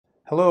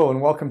Hello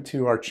and welcome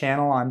to our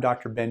channel. I'm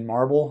Dr. Ben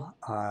Marble.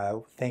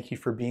 Thank you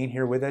for being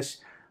here with us.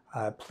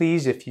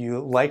 Please, if you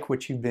like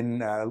what you've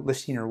been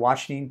listening or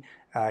watching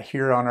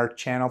here on our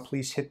channel,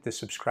 please hit the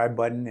subscribe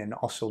button and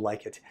also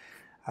like it.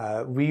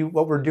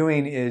 What we're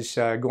doing is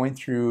going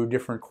through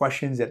different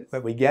questions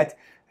that we get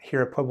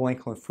here at Pueblo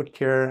Ankle and Foot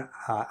Care,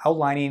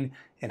 outlining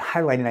and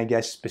highlighting, I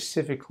guess,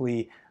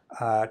 specifically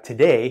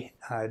today,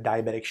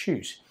 diabetic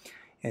shoes.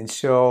 And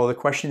so the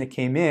question that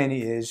came in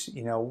is,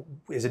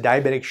 is a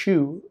diabetic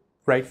shoe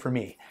right for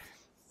me?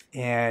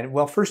 And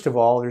well, first of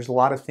all, there's a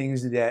lot of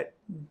things that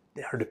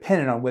are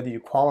dependent on whether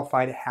you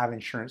qualify to have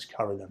insurance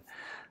cover them.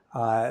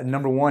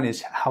 Number one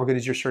is, how good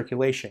is your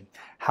circulation?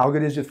 How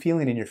good is the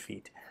feeling in your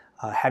feet?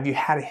 Have you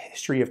had a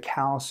history of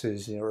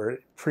calluses or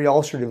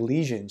pre-ulcerative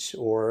lesions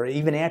or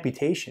even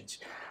amputations?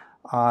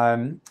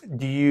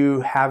 Do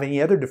you have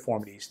any other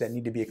deformities that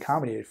need to be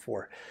accommodated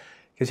for?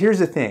 Because here's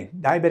the thing,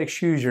 diabetic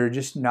shoes are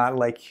just not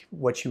like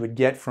what you would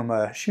get from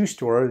a shoe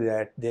store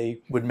that they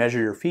would measure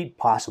your feet,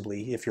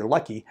 possibly, if you're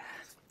lucky.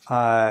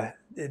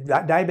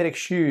 Diabetic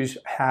shoes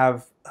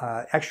have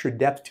extra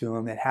depth to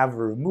them and have a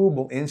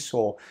removable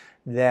insole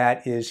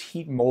that is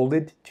heat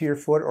molded to your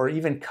foot or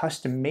even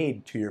custom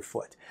made to your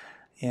foot.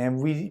 And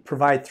we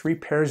provide 3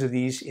 pairs of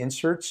these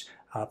inserts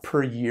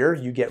per year.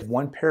 You get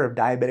 1 pair of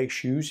diabetic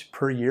shoes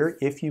per year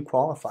if you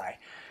qualify.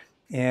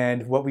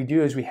 And what we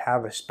do is we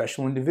have a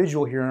special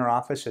individual here in our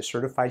office, a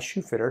certified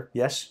shoe fitter.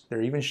 Yes,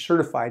 they're even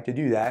certified to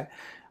do that.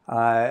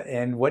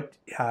 And what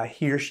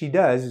he or she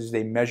does is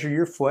they measure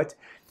your foot,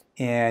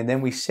 and then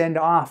we send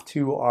off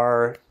to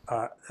our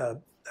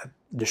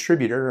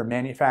distributor or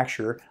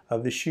manufacturer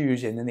of the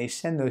shoes, and then they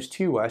send those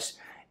to us.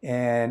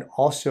 And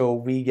also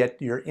we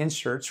get your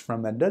inserts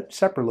from a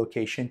separate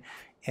location.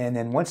 And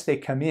then once they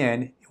come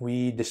in,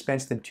 we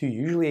dispense them to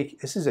you. Usually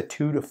this is a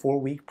 2 to 4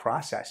 week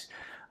process.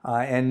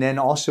 And then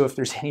also if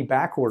there's any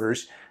back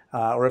orders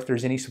or if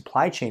there's any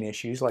supply chain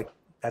issues, like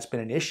that's been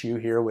an issue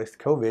here with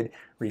COVID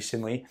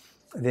recently,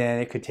 then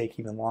it could take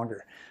even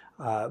longer.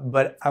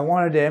 But I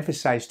wanted to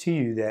emphasize to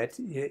you that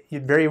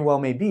it very well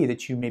may be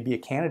that you may be a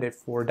candidate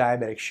for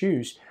diabetic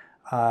shoes,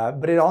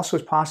 but it also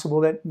is possible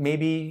that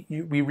maybe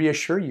we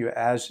reassure you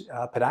as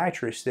a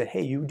podiatrist that,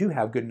 hey, you do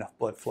have good enough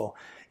blood flow,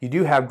 you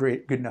do have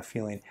good enough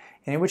feeling,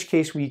 and in which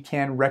case we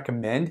can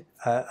recommend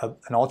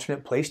an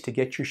alternate place to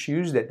get your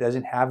shoes that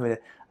doesn't have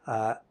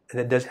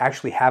that does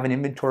actually have an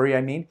inventory,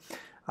 I mean.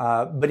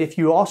 But if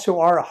you also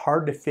are a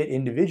hard to fit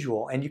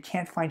individual and you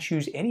can't find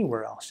shoes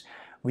anywhere else,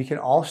 we can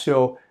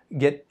also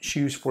get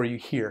shoes for you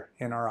here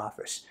in our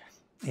office.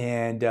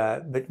 And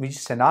but we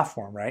just send off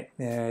for them, right?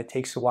 And it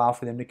takes a while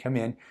for them to come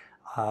in,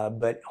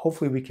 but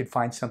hopefully we could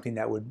find something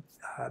that would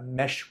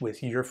mesh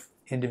with your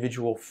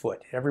individual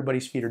foot.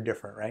 Everybody's feet are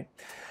different, right?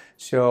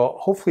 So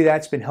hopefully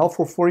that's been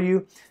helpful for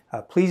you.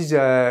 Please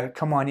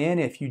come on in.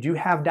 If you do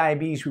have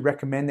diabetes, we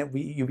recommend that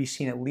you be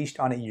seen at least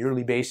on a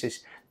yearly basis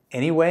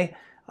anyway,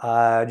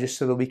 just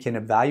so that we can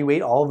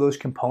evaluate all of those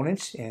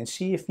components and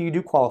see if you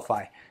do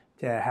qualify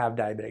to have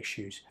diabetic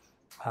shoes.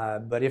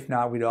 But if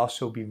not, we'd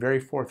also be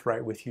very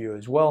forthright with you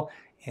as well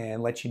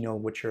and let you know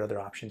what your other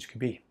options could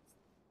be.